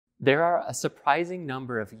There are a surprising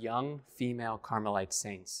number of young female Carmelite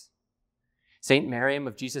saints. Saint Miriam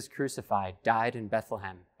of Jesus Crucified died in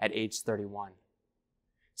Bethlehem at age 31.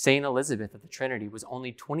 Saint Elizabeth of the Trinity was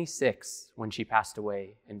only 26 when she passed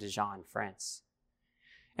away in Dijon, France.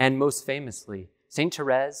 And most famously, Saint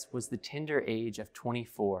Teresa was the tender age of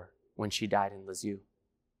 24 when she died in Lisieux.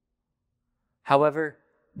 However,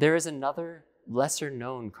 there is another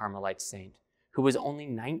lesser-known Carmelite saint who was only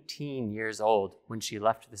 19 years old when she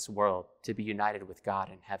left this world to be united with God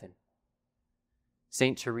in heaven.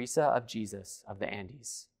 Saint Teresa of Jesus of the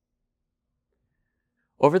Andes.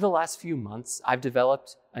 Over the last few months, I've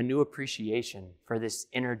developed a new appreciation for this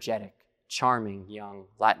energetic, charming young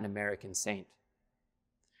Latin American saint.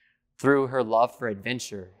 Through her love for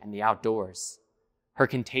adventure and the outdoors, her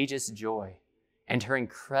contagious joy, and her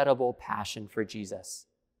incredible passion for Jesus,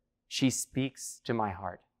 she speaks to my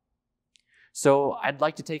heart. So I'd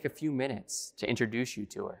like to take a few minutes to introduce you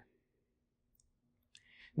to her.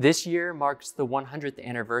 This year marks the 100th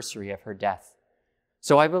anniversary of her death.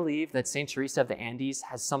 So I believe that Saint Teresa of the Andes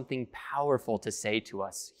has something powerful to say to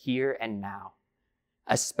us here and now,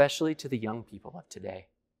 especially to the young people of today.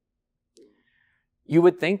 You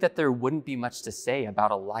would think that there wouldn't be much to say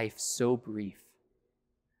about a life so brief.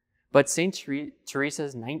 But Saint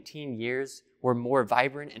Teresa's 19 years were more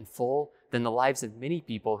vibrant and full than the lives of many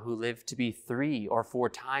people who lived to be 3 or 4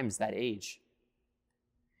 times that age.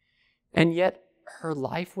 And yet, her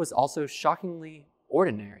life was also shockingly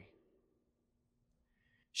ordinary.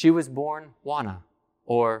 She was born Juana,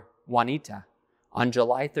 or Juanita, on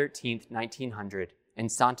July 13, 1900, in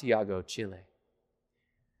Santiago, Chile.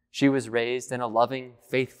 She was raised in a loving,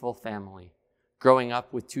 faithful family, growing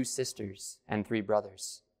up with 2 sisters and 3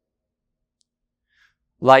 brothers.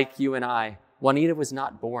 Like you and I, Juanita was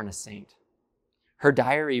not born a saint. Her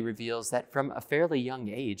diary reveals that from a fairly young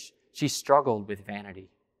age, she struggled with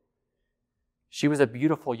vanity. She was a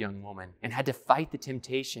beautiful young woman and had to fight the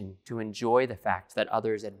temptation to enjoy the fact that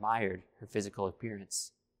others admired her physical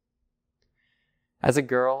appearance. As a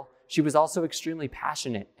girl, she was also extremely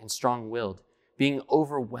passionate and strong-willed, being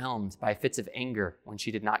overwhelmed by fits of anger when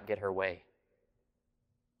she did not get her way.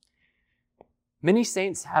 Many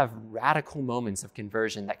saints have radical moments of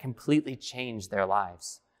conversion that completely change their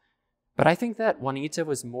lives. But I think that Juanita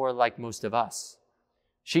was more like most of us.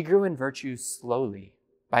 She grew in virtue slowly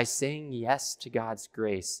by saying yes to God's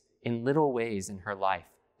grace in little ways in her life,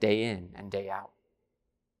 day in and day out.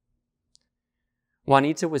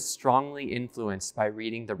 Juanita was strongly influenced by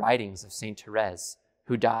reading the writings of Saint Teresa,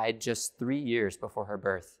 who died just 3 years before her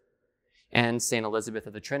birth, and Saint Elizabeth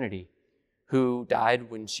of the Trinity, who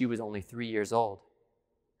died when she was only 3 years old.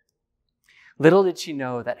 Little did she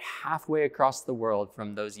know that halfway across the world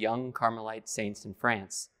from those young Carmelite saints in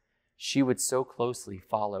France, she would so closely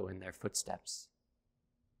follow in their footsteps.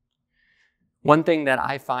 One thing that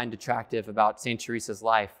I find attractive about Saint Teresa's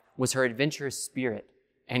life was her adventurous spirit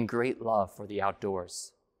and great love for the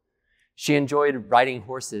outdoors. She enjoyed riding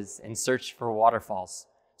horses in search for waterfalls,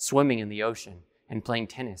 swimming in the ocean, and playing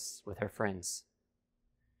tennis with her friends.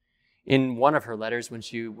 In one of her letters when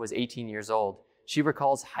she was 18 years old, she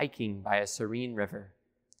recalls hiking by a serene river.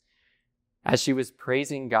 As she was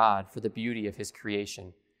praising God for the beauty of his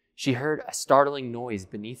creation, she heard a startling noise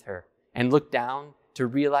beneath her and looked down to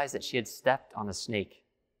realize that she had stepped on a snake.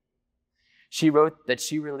 She wrote that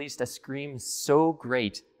she released a scream so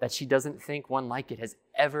great that she doesn't think one like it has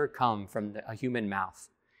ever come from a human mouth,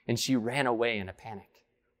 and she ran away in a panic.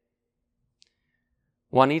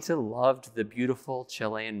 Juanita loved the beautiful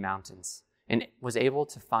Chilean mountains and was able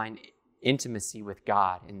to find intimacy with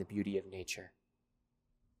God in the beauty of nature.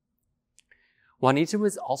 Juanita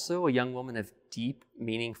was also a young woman of deep,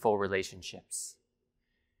 meaningful relationships.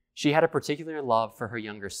 She had a particular love for her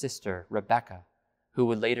younger sister, Rebecca, who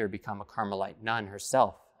would later become a Carmelite nun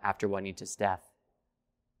herself after Juanita's death.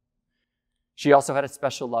 She also had a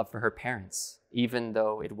special love for her parents, even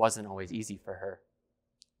though it wasn't always easy for her.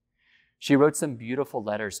 She wrote some beautiful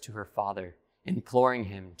letters to her father, imploring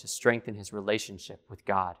him to strengthen his relationship with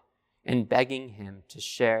God and begging him to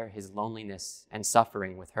share his loneliness and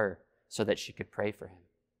suffering with her so that she could pray for him.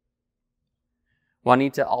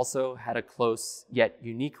 Juanita also had a close yet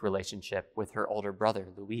unique relationship with her older brother,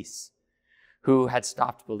 Luis, who had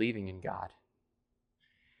stopped believing in God.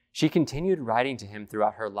 She continued writing to him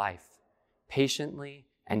throughout her life, patiently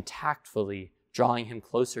and tactfully drawing him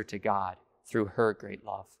closer to God through her great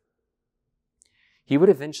love. He would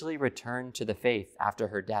eventually return to the faith after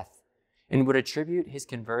her death and would attribute his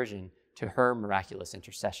conversion to her miraculous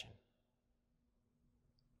intercession.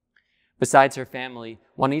 Besides her family,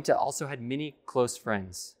 Juanita also had many close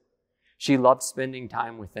friends. She loved spending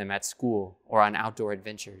time with them at school or on outdoor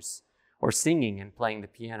adventures, or singing and playing the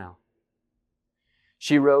piano.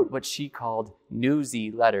 She wrote what she called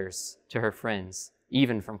newsy letters to her friends,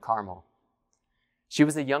 even from Carmel. She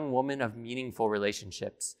was a young woman of meaningful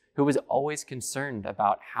relationships who was always concerned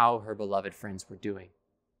about how her beloved friends were doing.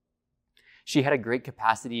 She had a great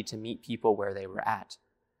capacity to meet people where they were at,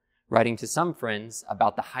 writing to some friends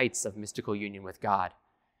about the heights of mystical union with God,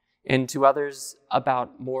 and to others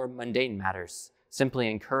about more mundane matters,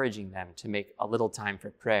 simply encouraging them to make a little time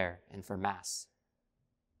for prayer and for Mass.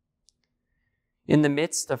 In the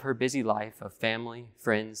midst of her busy life of family,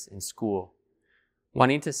 friends, and school,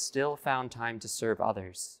 Juanita still found time to serve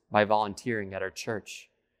others by volunteering at her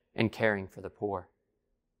church and caring for the poor.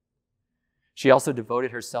 She also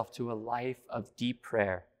devoted herself to a life of deep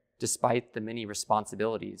prayer, despite the many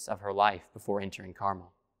responsibilities of her life before entering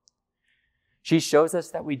Carmel. She shows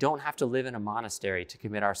us that we don't have to live in a monastery to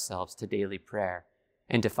commit ourselves to daily prayer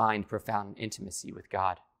and to find profound intimacy with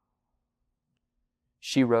God.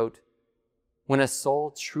 She wrote, "When a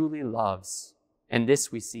soul truly loves, and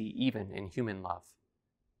this we see even in human love,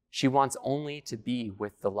 she wants only to be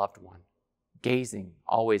with the loved one, gazing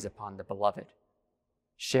always upon the beloved,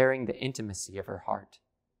 sharing the intimacy of her heart,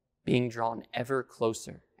 being drawn ever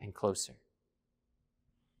closer and closer."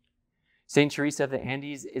 St. Teresa of the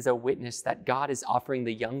Andes is a witness that God is offering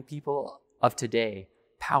the young people of today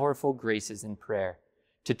powerful graces in prayer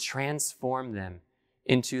to transform them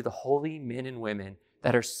into the holy men and women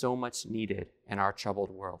that are so much needed in our troubled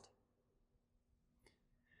world.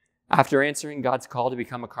 After answering God's call to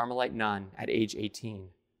become a Carmelite nun at age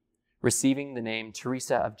 18, receiving the name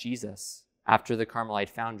Teresa of Jesus after the Carmelite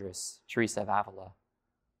foundress, Teresa of Avila,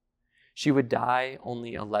 she would die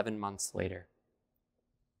only 11 months later.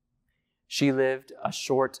 She lived a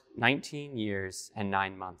short 19 years and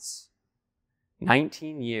 9 months.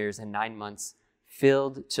 19 years and 9 months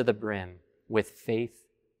filled to the brim with faith,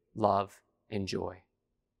 love, and joy.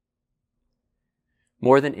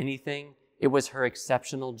 More than anything, it was her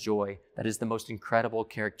exceptional joy that is the most incredible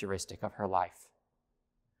characteristic of her life.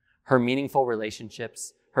 Her meaningful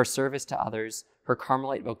relationships, her service to others, her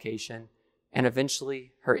Carmelite vocation, and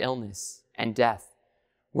eventually her illness and death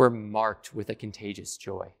were marked with a contagious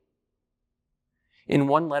joy. In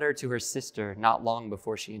one letter to her sister not long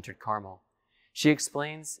before she entered Carmel, she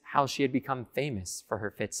explains how she had become famous for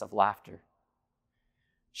her fits of laughter.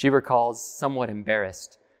 She recalls, somewhat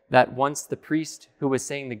embarrassed, that once the priest who was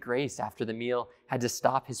saying the grace after the meal had to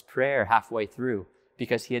stop his prayer halfway through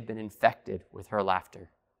because he had been infected with her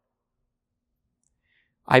laughter.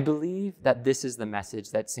 I believe that this is the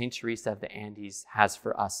message that St. Teresa of the Andes has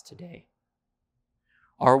for us today.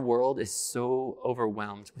 Our world is so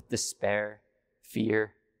overwhelmed with despair,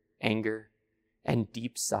 fear, anger, and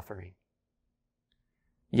deep suffering.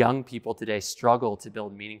 Young people today struggle to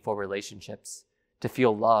build meaningful relationships, to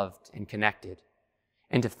feel loved and connected,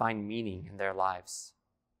 and to find meaning in their lives.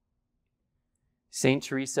 St.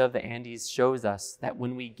 Teresa of the Andes shows us that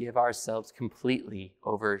when we give ourselves completely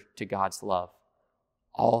over to God's love,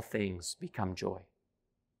 all things become joy.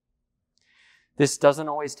 This doesn't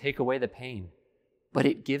always take away the pain, but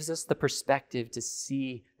it gives us the perspective to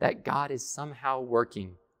see that God is somehow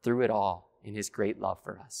working through it all in his great love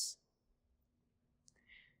for us.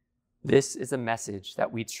 This is a message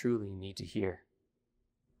that we truly need to hear.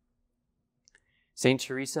 St.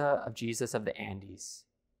 Teresa of Jesus of the Andes,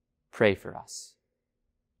 pray for us.